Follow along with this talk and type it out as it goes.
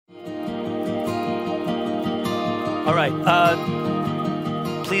All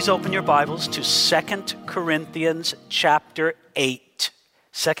right, please open your Bibles to 2 Corinthians chapter 8.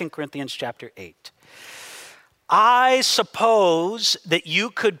 2 Corinthians chapter 8. I suppose that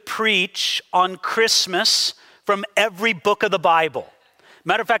you could preach on Christmas from every book of the Bible.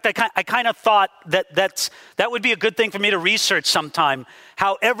 Matter of fact, I kind of thought that would be a good thing for me to research sometime,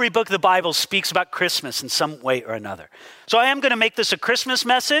 how every book of the Bible speaks about Christmas in some way or another. So I am going to make this a Christmas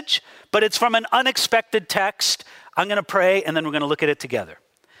message, but it's from an unexpected text. I'm going to pray, and then we're going to look at it together.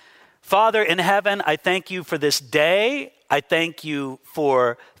 Father in heaven, I thank you for this day. I thank you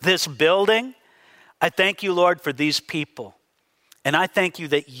for this building. I thank you, Lord, for these people. And I thank you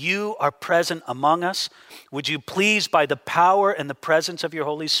that you are present among us. Would you please, by the power and the presence of your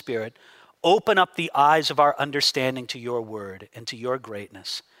Holy Spirit, open up the eyes of our understanding to your word and to your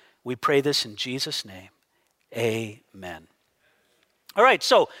greatness. We pray this in Jesus' name. Amen. All right,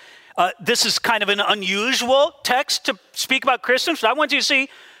 so this is kind of an unusual text to speak about Christmas. But I want you to see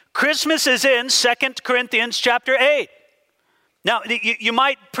Christmas is in 2 Corinthians chapter 8. Now, you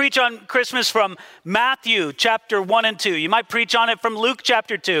might preach on Christmas from Matthew chapter 1 and 2. You might preach on it from Luke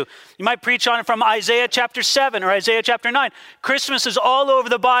chapter 2. You might preach on it from Isaiah chapter 7 or Isaiah chapter 9. Christmas is all over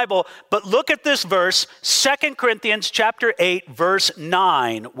the Bible, but look at this verse, 2 Corinthians chapter 8, verse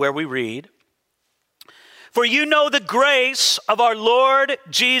 9, where we read, "For you know the grace of our Lord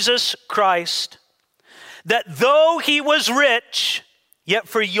Jesus Christ, that though he was rich, yet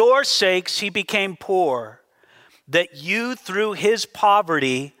for your sakes he became poor, that you through his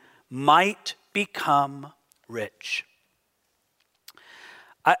poverty might become rich."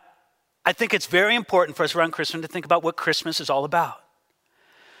 I think it's very important for us around Christmas to think about what Christmas is all about.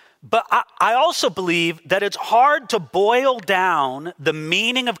 But I also believe that it's hard to boil down the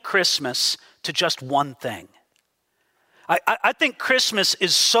meaning of Christmas to just one thing. I think Christmas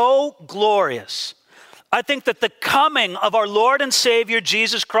is so glorious. I think that the coming of our Lord and Savior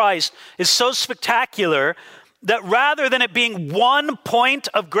Jesus Christ is so spectacular that rather than it being one point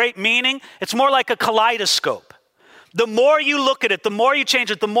of great meaning, it's more like a kaleidoscope. The more you look at it, the more you change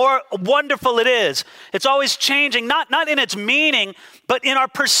it, the more wonderful it is. It's always changing, not in its meaning, but in our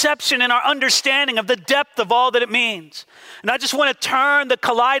perception and our understanding of the depth of all that it means. And I just want to turn the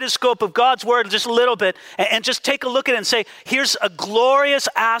kaleidoscope of God's word just a little bit and just take a look at it and say, here's a glorious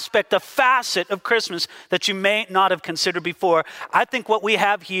aspect, a facet of Christmas that you may not have considered before. I think what we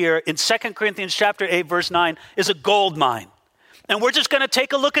have here in 2 Corinthians chapter 8, verse 9 is a gold mine. And we're just going to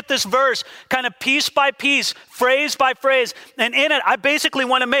take a look at this verse, kind of piece by piece, phrase by phrase. And in it, I basically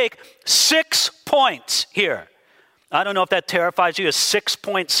want to make 6 points here. I don't know if that terrifies you, a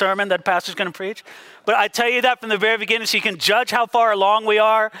 6-point sermon that a pastor's going to preach. But I tell you that from the very beginning so you can judge how far along we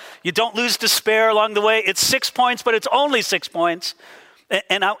are. You don't lose despair along the way. It's 6 points, but it's only 6 points.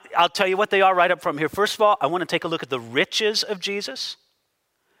 And I'll tell you what they are right up from here. First of all, I want to take a look at the riches of Jesus.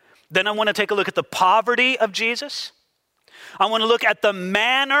 Then I want to take a look at the poverty of Jesus. I want to look at the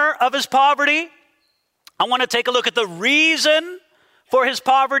manner of his poverty. I want to take a look at the reason for his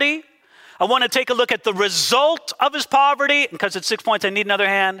poverty. I want to take a look at the result of his poverty. Because it's 6 points, I need another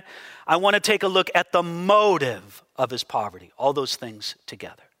hand. I want to take a look at the motive of his poverty. All those things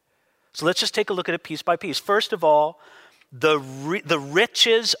together. So let's just take a look at it piece by piece. First of all, the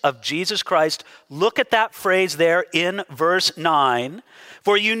riches of Jesus Christ. Look at that phrase there in verse 9.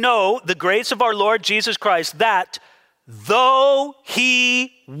 "For you know the grace of our Lord Jesus Christ, that though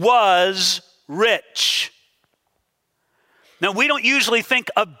he was rich." Now, we don't usually think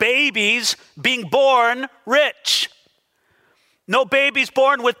of babies being born rich. No baby's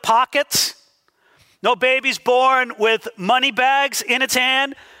born with pockets. No baby's born with money bags in its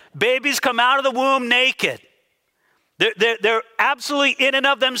hand. Babies come out of the womb naked. They're absolutely in and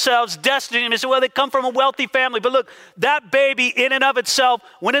of themselves destined. You may say, well, they come from a wealthy family. But look, that baby in and of itself,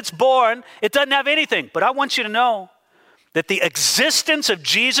 when it's born, it doesn't have anything. But I want you to know that the existence of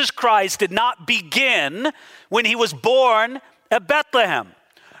Jesus Christ did not begin when he was born at Bethlehem,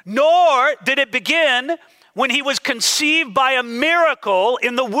 nor did it begin when he was conceived by a miracle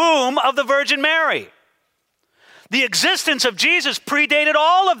in the womb of the Virgin Mary. The existence of Jesus predated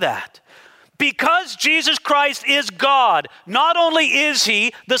all of that. Because Jesus Christ is God, not only is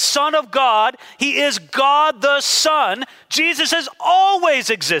he the Son of God, he is God the Son. Jesus has always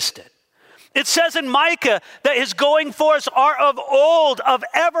existed. It says in Micah that his going forths are of old, of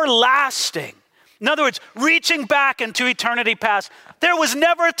everlasting. In other words, reaching back into eternity past. There was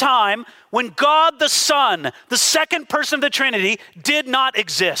never a time when God the Son, the second person of the Trinity, did not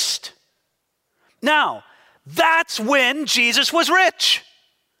exist. Now, that's when Jesus was rich.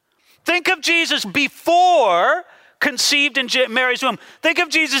 Think of Jesus before conceived in Mary's womb. Think of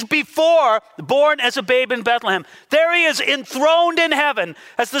Jesus before, born as a babe in Bethlehem. There he is enthroned in heaven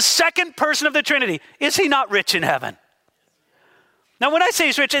as the second person of the Trinity. Is he not rich in heaven? Now, when I say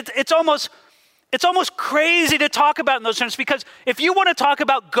he's rich, it's almost crazy to talk about in those terms, because if you want to talk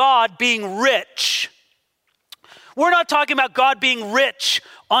about God being rich, we're not talking about God being rich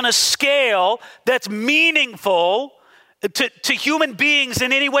on a scale that's meaningful to human beings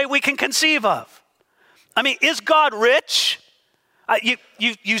in any way we can conceive of. I mean, is God rich?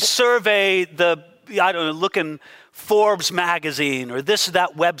 You survey look in Forbes magazine or this or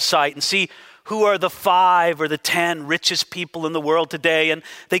that website and see who are the 5 or the 10 richest people in the world today, and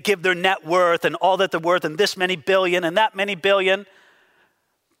they give their net worth and all that they're worth and this many billion and that many billion.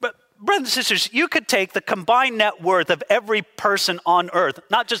 But brothers and sisters, you could take the combined net worth of every person on earth,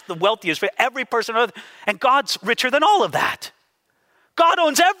 not just the wealthiest, but every person on earth, and God's richer than all of that. God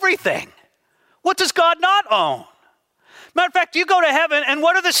owns everything. What does God not own? Matter of fact, you go to heaven, and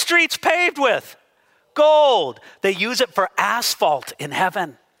what are the streets paved with? Gold. They use it for asphalt in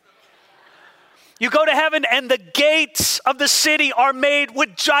heaven. You go to heaven, and the gates of the city are made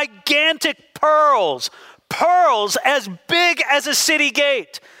with gigantic pearls. Pearls as big as a city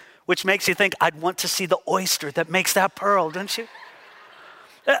gate, which makes you think, I'd want to see the oyster that makes that pearl, don't you?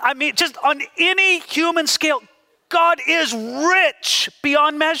 I mean, just on any human scale, God is rich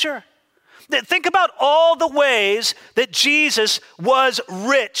beyond measure. Think about all the ways that Jesus was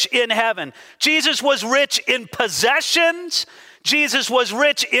rich in heaven. Jesus was rich in possessions. Jesus was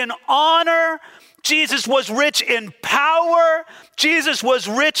rich in honor. Jesus was rich in power. Jesus was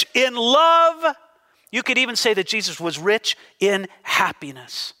rich in love. You could even say that Jesus was rich in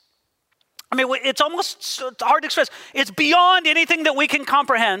happiness. I mean, it's almost hard to express. It's beyond anything that we can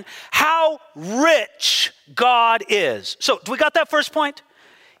comprehend how rich God is. So, do we got that first point?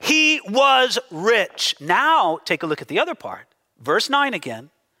 He was rich. Now, take a look at the other part. Verse 9 again.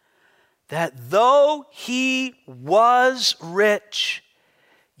 That though he was rich,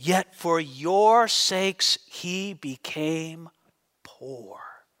 yet for your sakes he became poor.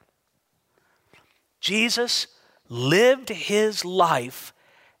 Jesus lived his life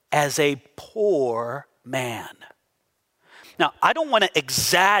as a poor man. Now, I don't want to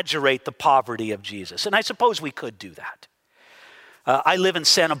exaggerate the poverty of Jesus, and I suppose we could do that. I live in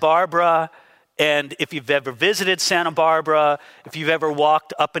Santa Barbara, and if you've ever visited Santa Barbara, if you've ever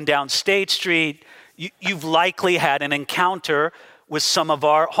walked up and down State Street, you've likely had an encounter with some of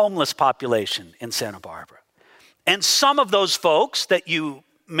our homeless population in Santa Barbara. And some of those folks that you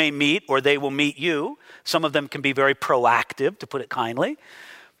may meet, or they will meet you, some of them can be very proactive, to put it kindly.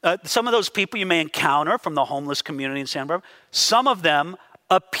 Some of those people you may encounter from the homeless community in Santa Barbara, some of them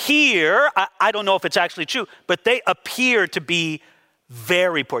appear, I don't know if it's actually true, but they appear to be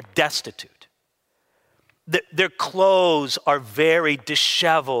very poor, destitute. Their clothes are very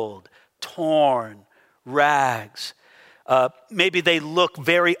disheveled, torn, rags. Maybe they look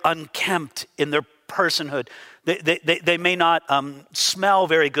very unkempt in their personhood. They may not smell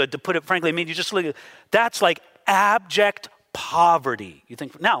very good, to put it frankly. I mean, you just look at that's like abject poverty. You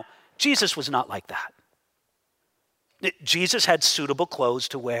think, now, Jesus was not like that. Jesus had suitable clothes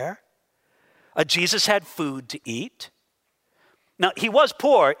to wear. Jesus had food to eat. Now, he was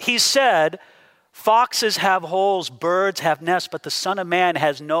poor. He said, foxes have holes, birds have nests, but the Son of Man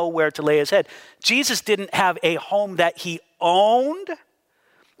has nowhere to lay his head. Jesus didn't have a home that he owned,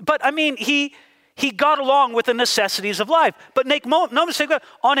 but I mean, he got along with the necessities of life. But make no mistake,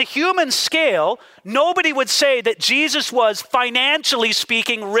 on a human scale, nobody would say that Jesus was, financially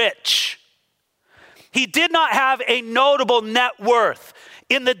speaking, rich. He did not have a notable net worth.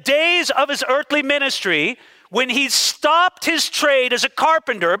 In the days of his earthly ministry, when he stopped his trade as a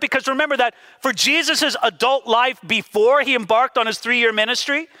carpenter, because remember that for Jesus' adult life before he embarked on his 3-year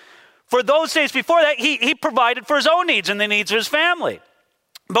ministry, for those days before that, he provided for his own needs and the needs of his family.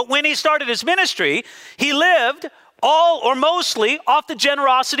 But when he started his ministry, he lived all or mostly off the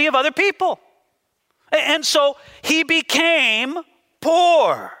generosity of other people. And so he became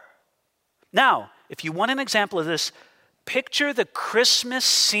poor. Now, if you want an example of this, picture the Christmas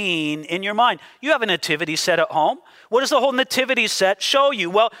scene in your mind. You have a nativity set at home. What does the whole nativity set show you?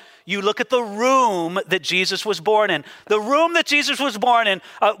 Well, you look at the room that Jesus was born in. The room that Jesus was born in,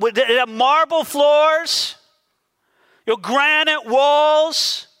 it had marble floors, granite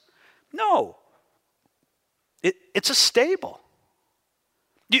walls. No, it's a stable.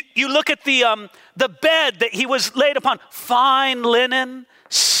 You look at the bed that he was laid upon, fine linen,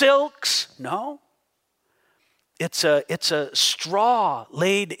 silks. No. It's a straw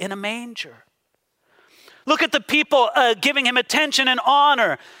laid in a manger. Look at the people giving him attention and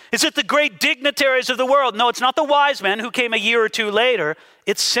honor. Is it the great dignitaries of the world? No, it's not the wise men who came a year or two later.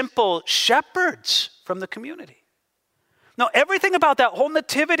 It's simple shepherds from the community. No, everything about that whole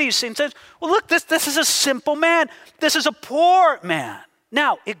nativity scene says, well, look, this is a simple man. This is a poor man.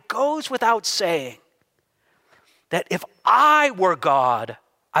 Now, it goes without saying that if I were God,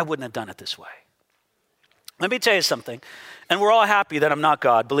 I wouldn't have done it this way. Let me tell you something, and we're all happy that I'm not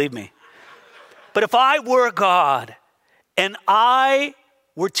God, believe me. But if I were God and I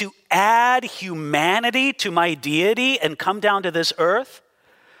were to add humanity to my deity and come down to this earth,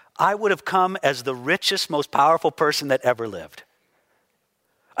 I would have come as the richest, most powerful person that ever lived.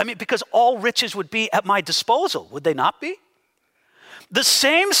 I mean, because all riches would be at my disposal, would they not be? The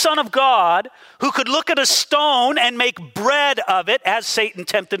same Son of God who could look at a stone and make bread of it, as Satan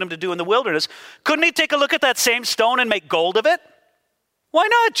tempted him to do in the wilderness, couldn't he take a look at that same stone and make gold of it? Why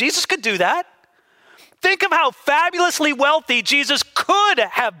not? Jesus could do that. Think of how fabulously wealthy Jesus could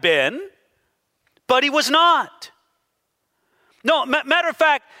have been, but he was not. No, matter of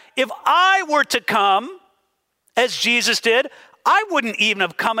fact, if I were to come as Jesus did, I wouldn't even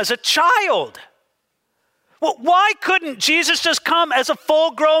have come as a child. Well, why couldn't Jesus just come as a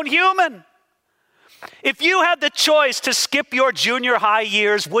full-grown human? If you had the choice to skip your junior high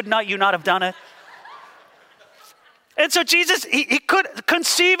years, would not you not have done it? And so Jesus, he could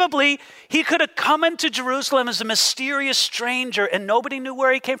conceivably, he could have come into Jerusalem as a mysterious stranger and nobody knew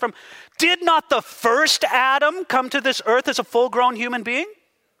where he came from. Did not the first Adam come to this earth as a full-grown human being?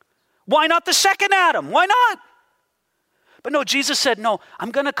 Why not the second Adam? Why not? But no, Jesus said, no,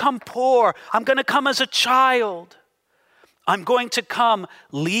 I'm going to come poor. I'm going to come as a child. I'm going to come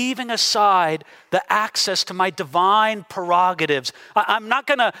leaving aside the access to my divine prerogatives. I'm not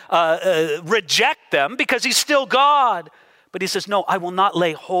going to reject them because he's still God. But he says, no, I will not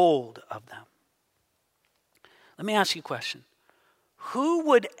lay hold of them. Let me ask you a question. Who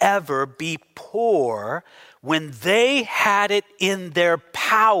would ever be poor when they had it in their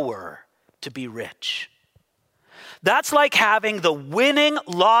power to be rich? That's like having the winning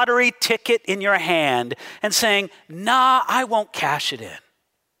lottery ticket in your hand and saying, nah, I won't cash it in.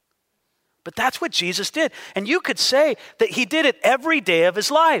 But that's what Jesus did. And you could say that he did it every day of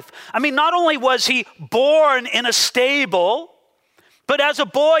his life. I mean, not only was he born in a stable, but as a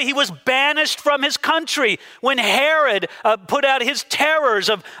boy, he was banished from his country when Herod put out his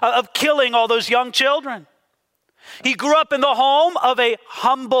terrors of killing all those young children. He grew up in the home of a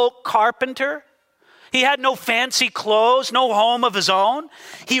humble carpenter. He had no fancy clothes, no home of his own.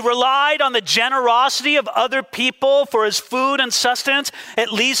 He relied on the generosity of other people for his food and sustenance,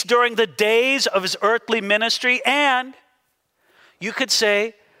 at least during the days of his earthly ministry. And you could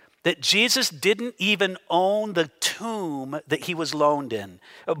say that Jesus didn't even own the tomb that he was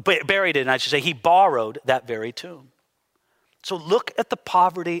buried in, I should say. He borrowed that very tomb. So look at the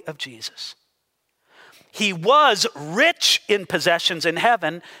poverty of Jesus. He was rich in possessions in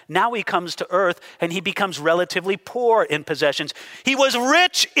heaven. Now he comes to earth and he becomes relatively poor in possessions. He was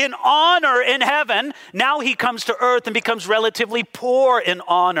rich in honor in heaven. Now he comes to earth and becomes relatively poor in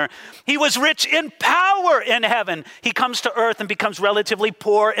honor. He was rich in power in heaven. He comes to earth and becomes relatively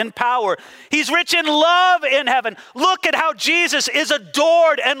poor in power. He's rich in love in heaven. Look at how Jesus is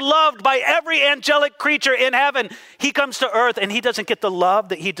adored and loved by every angelic creature in heaven. He comes to earth and he doesn't get the love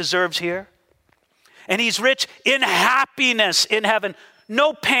that he deserves here. And he's rich in happiness in heaven.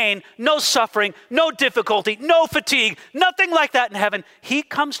 No pain, no suffering, no difficulty, no fatigue, nothing like that in heaven. He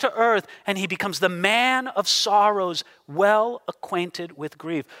comes to earth and he becomes the man of sorrows, well acquainted with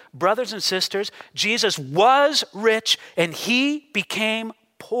grief. Brothers and sisters, Jesus was rich and he became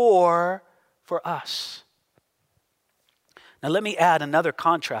poor for us. Now let me add another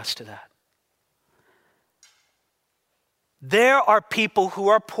contrast to that. There are people who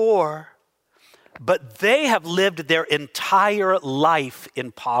are poor, but they have lived their entire life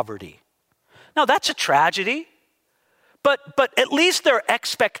in poverty. Now, that's a tragedy, but at least their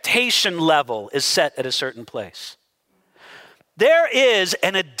expectation level is set at a certain place. There is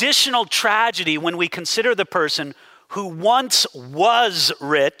an additional tragedy when we consider the person who once was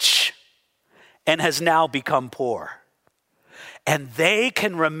rich and has now become poor. And they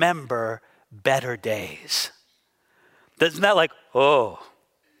can remember better days. Isn't that like, oh,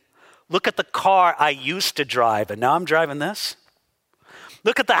 look at the car I used to drive, and now I'm driving this.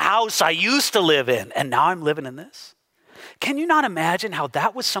 Look at the house I used to live in, and now I'm living in this. Can you not imagine how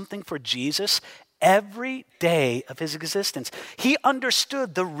that was something for Jesus every day of his existence? He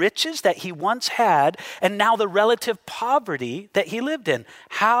understood the riches that he once had, and now the relative poverty that he lived in.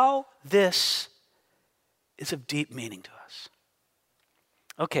 How this is of deep meaning to us.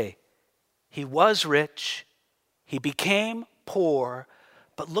 Okay, He was rich. He became poor.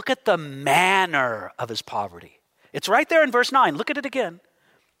 But look at the manner of his poverty. It's right there in verse 9. Look at it again.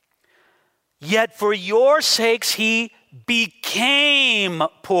 Yet for your sakes he became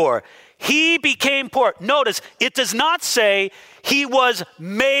poor. He became poor. Notice, it does not say he was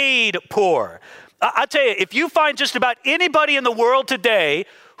made poor. I'll tell you, if you find just about anybody in the world today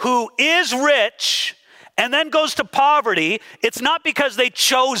who is rich and then goes to poverty, it's not because they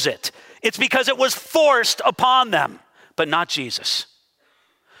chose it. It's because it was forced upon them, but not Jesus.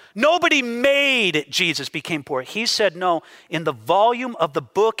 Nobody made Jesus became poor. He said, no, in the volume of the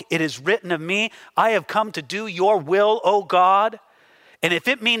book, it is written of me, I have come to do your will, O God. And if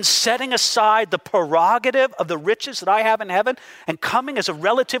it means setting aside the prerogative of the riches that I have in heaven and coming as a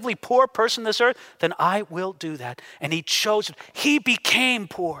relatively poor person on this earth, then I will do that. And he chose it. He became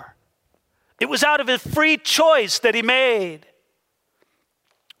poor. It was out of his free choice that he made.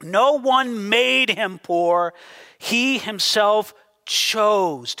 No one made him poor. He himself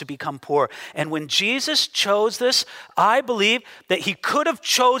chose to become poor. And when Jesus chose this, I believe that he could have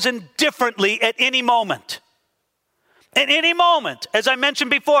chosen differently at any moment. At any moment, as I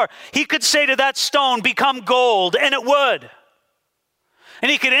mentioned before, he could say to that stone, become gold, and it would. And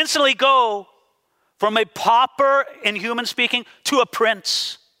he could instantly go from a pauper, in human speaking, to a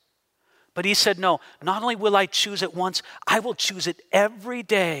prince. But he said, no, not only will I choose it once, I will choose it every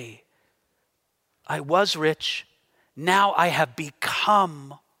day. I was rich. Now I have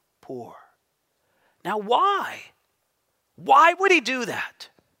become poor. Now why? Why would he do that?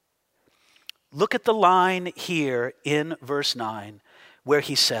 Look at the line here in verse 9 where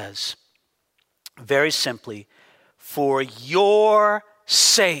he says, very simply, for your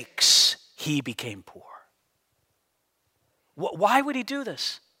sakes he became poor. Why would he do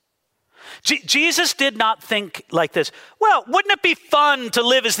this? Jesus did not think like this. Well, wouldn't it be fun to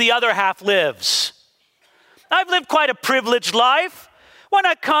live as the other half lives? I've lived quite a privileged life. Why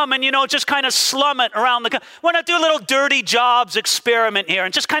not come and, just kind of slum it around why not do a little dirty jobs experiment here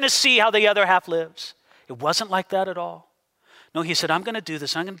and just kind of see how the other half lives? It wasn't like that at all. No, he said, I'm going to do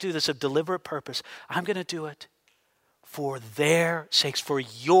this. I'm going to do this of deliberate purpose. I'm going to do it for their sakes, for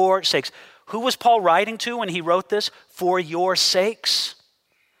your sakes. Who was Paul writing to when he wrote this? For your sakes.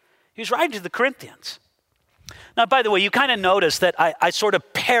 He was writing to the Corinthians. Now, by the way, you kind of notice that I sort of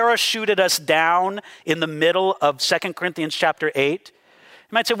parachuted us down in the middle of 2 Corinthians chapter 8.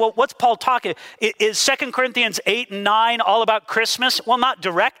 You might say, well, what's Paul talking? Is 2 Corinthians 8 and 9 all about Christmas? Well, not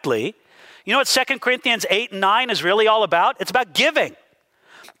directly. You know what 2 Corinthians 8 and 9 is really all about? It's about giving.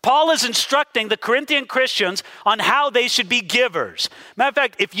 Paul is instructing the Corinthian Christians on how they should be givers. Matter of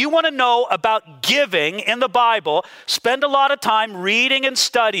fact, if you want to know about giving in the Bible, spend a lot of time reading and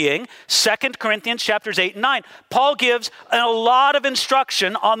studying 2 Corinthians chapters 8 and 9. Paul gives a lot of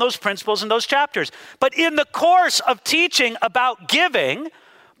instruction on those principles in those chapters. But in the course of teaching about giving,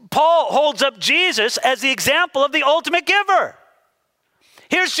 Paul holds up Jesus as the example of the ultimate giver.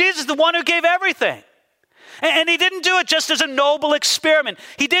 Here's Jesus, the one who gave everything. And he didn't do it just as a noble experiment.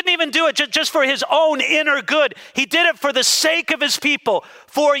 He didn't even do it just for his own inner good. He did it for the sake of his people.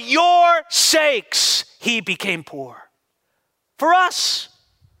 For your sakes, he became poor. For us.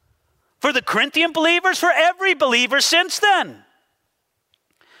 For the Corinthian believers, for every believer since then.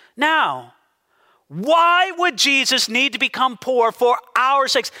 Now, why would Jesus need to become poor for our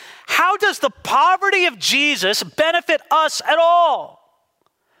sakes? How does the poverty of Jesus benefit us at all?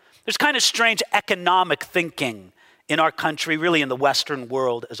 There's kind of strange economic thinking in our country, really in the Western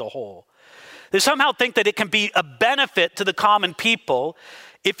world as a whole. They somehow think that it can be a benefit to the common people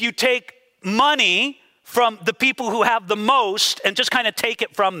if you take money from the people who have the most and just kind of take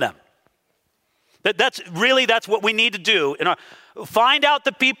it from them. That's what we need to do. Find out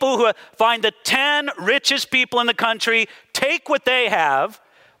the people find the 10 richest people in the country, take what they have.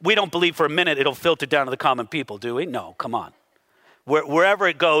 We don't believe for a minute it'll filter down to the common people, do we? No, come on. Wherever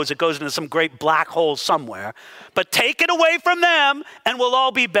it goes into some great black hole somewhere. But take it away from them and we'll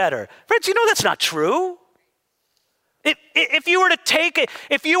all be better. Friends, that's not true. If you were to take it,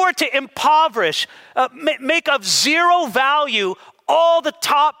 if you were to impoverish, make of zero value all the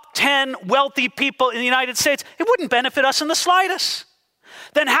top 10 wealthy people in the United States, it wouldn't benefit us in the slightest.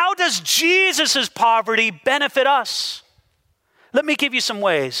 Then how does Jesus' poverty benefit us? Let me give you some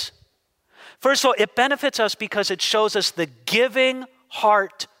ways. First of all, it benefits us because it shows us the giving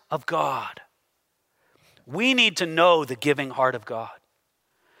heart of God. We need to know the giving heart of God.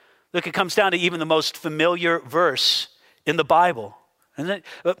 Look, it comes down to even the most familiar verse in the Bible. And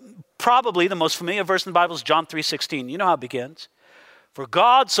probably the most familiar verse in the Bible is John 3:16. You know how it begins. For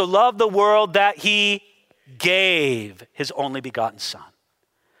God so loved the world that he gave his only begotten Son.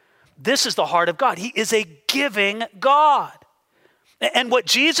 This is the heart of God. He is a giving God. And what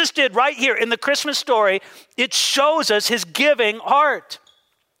Jesus did right here in the Christmas story, it shows us his giving heart.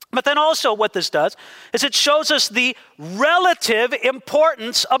 But then also what this does is it shows us the relative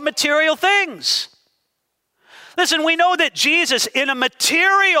importance of material things. Listen, we know that Jesus, in a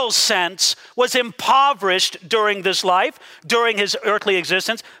material sense, was impoverished during this life, during his earthly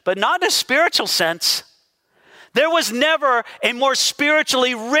existence, but not in a spiritual sense. There was never a more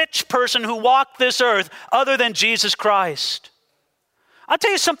spiritually rich person who walked this earth other than Jesus Christ. I'll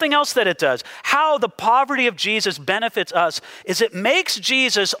tell you something else that it does. How the poverty of Jesus benefits us is it makes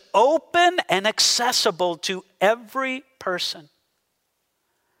Jesus open and accessible to every person.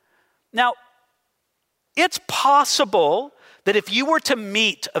 Now, it's possible that if you were to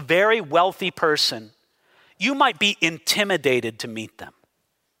meet a very wealthy person, you might be intimidated to meet them.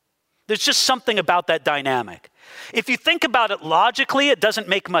 There's just something about that dynamic. If you think about it logically, it doesn't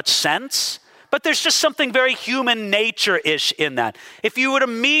make much sense, but there's just something very human nature-ish in that. If you were to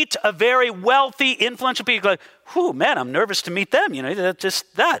meet a very wealthy, influential people, you're like, whew, man, I'm nervous to meet them.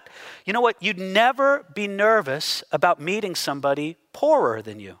 Just that. You know what? You'd never be nervous about meeting somebody poorer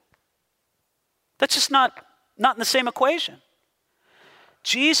than you. That's just not in the same equation.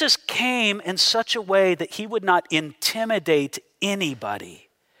 Jesus came in such a way that he would not intimidate anybody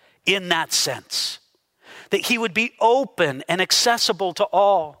in that sense. That he would be open and accessible to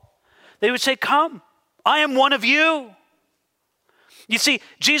all. They would say, come, I am one of you. You see,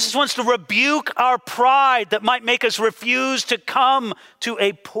 Jesus wants to rebuke our pride that might make us refuse to come to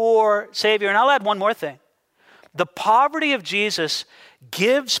a poor Savior. And I'll add one more thing. The poverty of Jesus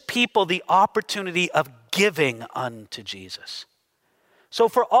gives people the opportunity of giving unto Jesus. So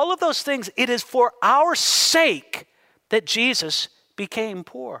for all of those things, it is for our sake that Jesus became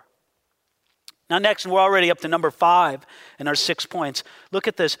poor. Now next, and we're already up to number 5 in our 6 points. Look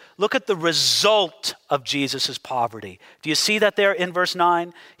at this. Look at the result of Jesus' poverty. Do you see that there in verse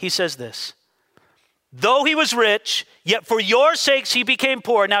 9? He says this, though he was rich, yet for your sakes he became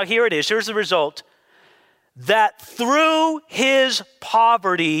poor. Now here it is. Here's the result. That through his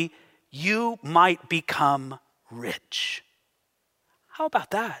poverty you might become rich. How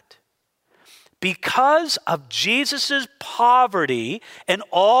about that? Because of Jesus' poverty and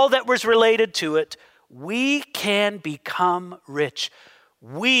all that was related to it, we can become rich.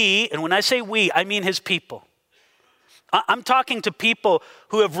 We, and when I say we, I mean his people. I'm talking to people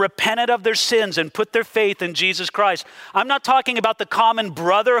who have repented of their sins and put their faith in Jesus Christ. I'm not talking about the common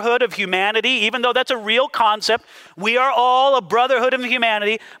brotherhood of humanity, even though that's a real concept. We are all a brotherhood of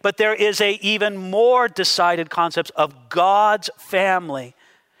humanity, but there is a even more decided concept of God's family.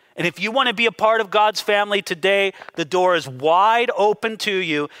 And if you want to be a part of God's family today, the door is wide open to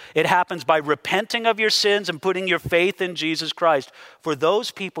you. It happens by repenting of your sins and putting your faith in Jesus Christ. For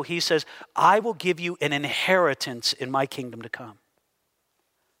those people, he says, I will give you an inheritance in my kingdom to come.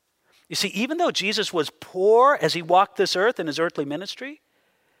 You see, even though Jesus was poor as he walked this earth in his earthly ministry,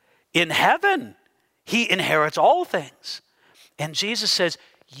 in heaven, he inherits all things. And Jesus says,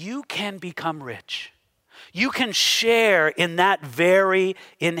 you can become rich. You can share in that very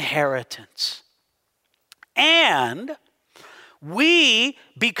inheritance. And we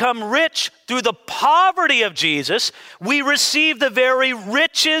become rich through the poverty of Jesus. We receive the very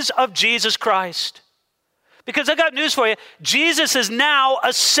riches of Jesus Christ. Because I got news for you. Jesus is now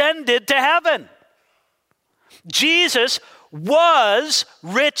ascended to heaven. Jesus was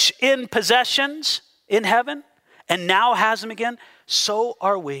rich in possessions in heaven and now has them again. So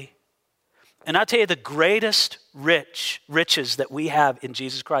are we. And I'll tell you, the greatest riches that we have in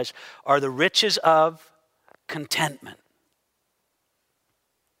Jesus Christ are the riches of contentment.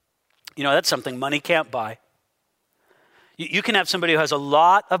 You know, that's something money can't buy. You can have somebody who has a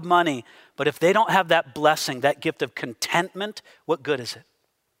lot of money, but if they don't have that blessing, that gift of contentment, what good is it?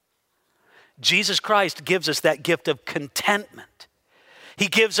 Jesus Christ gives us that gift of contentment. He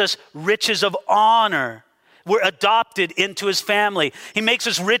gives us riches of honor. We're adopted into his family. He makes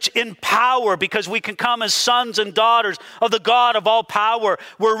us rich in power because we can come as sons and daughters of the God of all power.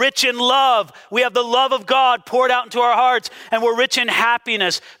 We're rich in love. We have the love of God poured out into our hearts, and we're rich in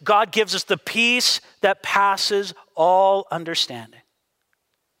happiness. God gives us the peace that passes all understanding.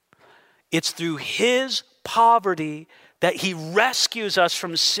 It's through his poverty that he rescues us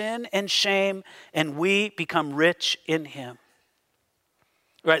from sin and shame, and we become rich in him.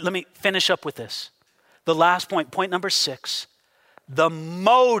 All right, let me finish up with this. The last point, point number 6, the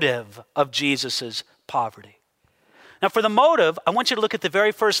motive of Jesus' poverty. Now for the motive, I want you to look at the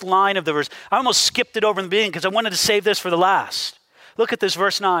very first line of the verse. I almost skipped it over in the beginning because I wanted to save this for the last. Look at this,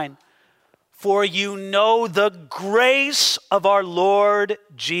 verse 9. For you know the grace of our Lord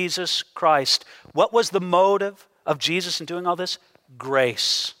Jesus Christ. What was the motive of Jesus in doing all this?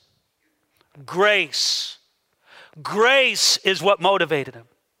 Grace. Grace. Grace is what motivated him.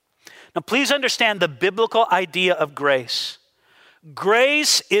 Now, please understand the biblical idea of grace.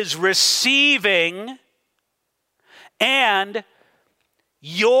 Grace is receiving, and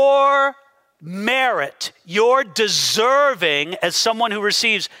your merit, your deserving as someone who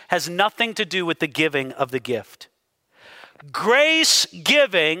receives, has nothing to do with the giving of the gift. Grace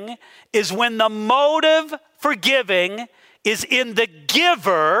giving is when the motive for giving is in the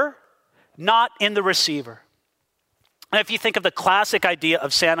giver, not in the receiver. And if you think of the classic idea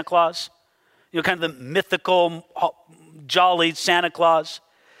of Santa Claus, kind of the mythical, jolly Santa Claus,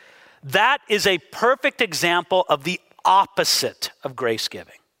 that is a perfect example of the opposite of grace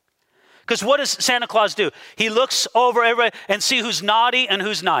giving. Because what does Santa Claus do? He looks over everybody and see who's naughty and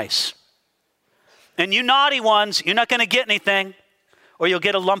who's nice. And you naughty ones, you're not going to get anything, or you'll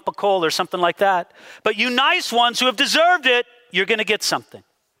get a lump of coal or something like that. But you nice ones who have deserved it, you're going to get something.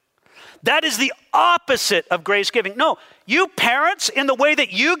 That is the opposite of grace giving. No, you parents, in the way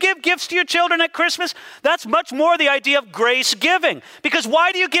that you give gifts to your children at Christmas, that's much more the idea of grace giving. Because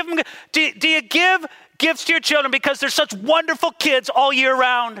why do you give them? Do you give gifts to your children because they're such wonderful kids all year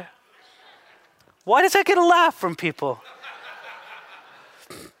round? Why does that get a laugh from people?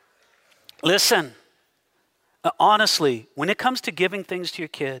 Listen, honestly, when it comes to giving things to your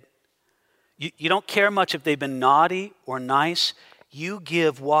kid, you don't care much if they've been naughty or nice. You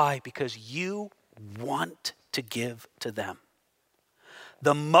give. Why? Because you want to give to them.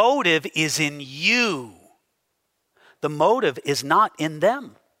 The motive is in you. The motive is not in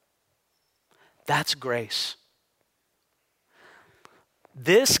them. That's grace.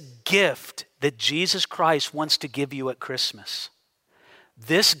 This gift that Jesus Christ wants to give you at Christmas,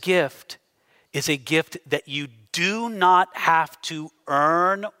 this gift is a gift that you do not have to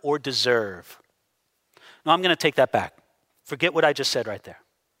earn or deserve. No, I'm going to take that back. Forget what I just said right there.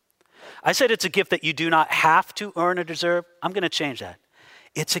 I said it's a gift that you do not have to earn or deserve. I'm going to change that.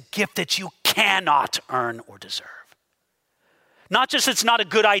 It's a gift that you cannot earn or deserve. Not just it's not a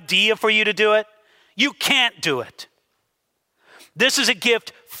good idea for you to do it, you can't do it. This is a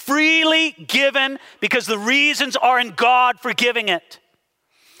gift freely given because the reasons are in God for giving it.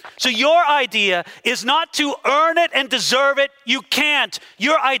 So your idea is not to earn it and deserve it. You can't.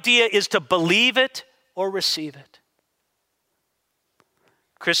 Your idea is to believe it or receive it.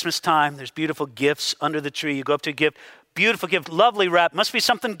 Christmas time, there's beautiful gifts under the tree. You go up to a gift, beautiful gift, lovely wrap. Must be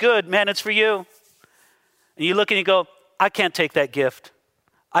something good. Man, it's for you. And you look and you go, I can't take that gift.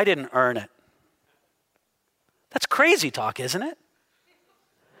 I didn't earn it. That's crazy talk, isn't it?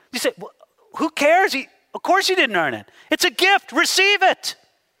 You say, well, who cares? Of course you didn't earn it. It's a gift. Receive it.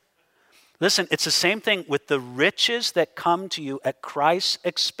 Listen, it's the same thing with the riches that come to you at Christ's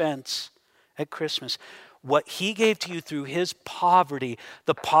expense at Christmas. What he gave to you through his poverty,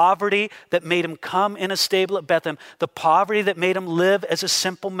 the poverty that made him come in a stable at Bethlehem, the poverty that made him live as a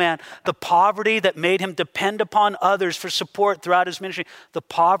simple man, the poverty that made him depend upon others for support throughout his ministry, the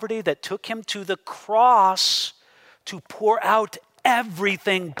poverty that took him to the cross to pour out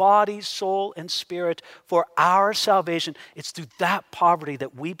everything, body, soul, and spirit for our salvation. It's through that poverty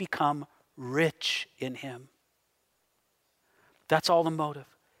that we become rich in him. That's all the motive.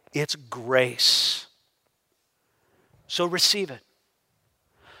 It's grace. So receive it.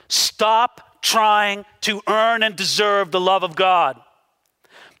 Stop trying to earn and deserve the love of God.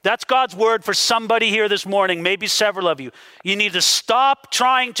 That's God's word for somebody here this morning, maybe several of you. You need to stop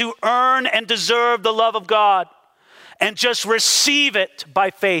trying to earn and deserve the love of God and just receive it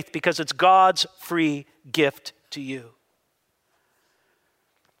by faith because it's God's free gift to you.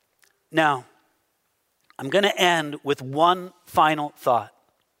 Now, I'm going to end with one final thought.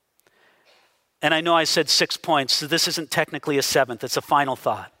 And I know I said 6 points, so this isn't technically a seventh, it's a final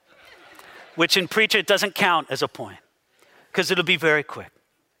thought. Which in preacher, it doesn't count as a point, because it'll be very quick.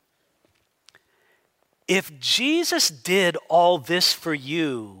 If Jesus did all this for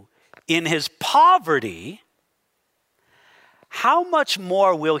you in his poverty, how much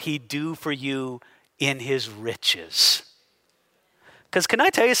more will he do for you in his riches? Because can I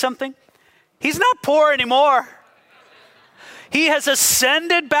tell you something? He's not poor anymore. He has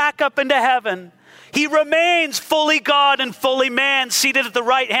ascended back up into heaven. He remains fully God and fully man, seated at the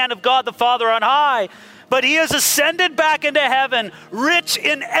right hand of God the Father on high. But he has ascended back into heaven, rich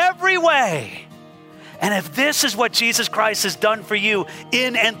in every way. And if this is what Jesus Christ has done for you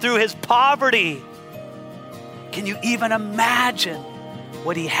in and through his poverty, can you even imagine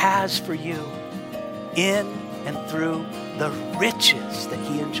what he has for you in and through the riches that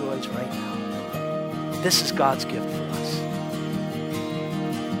he enjoys right now? This is God's gift for us.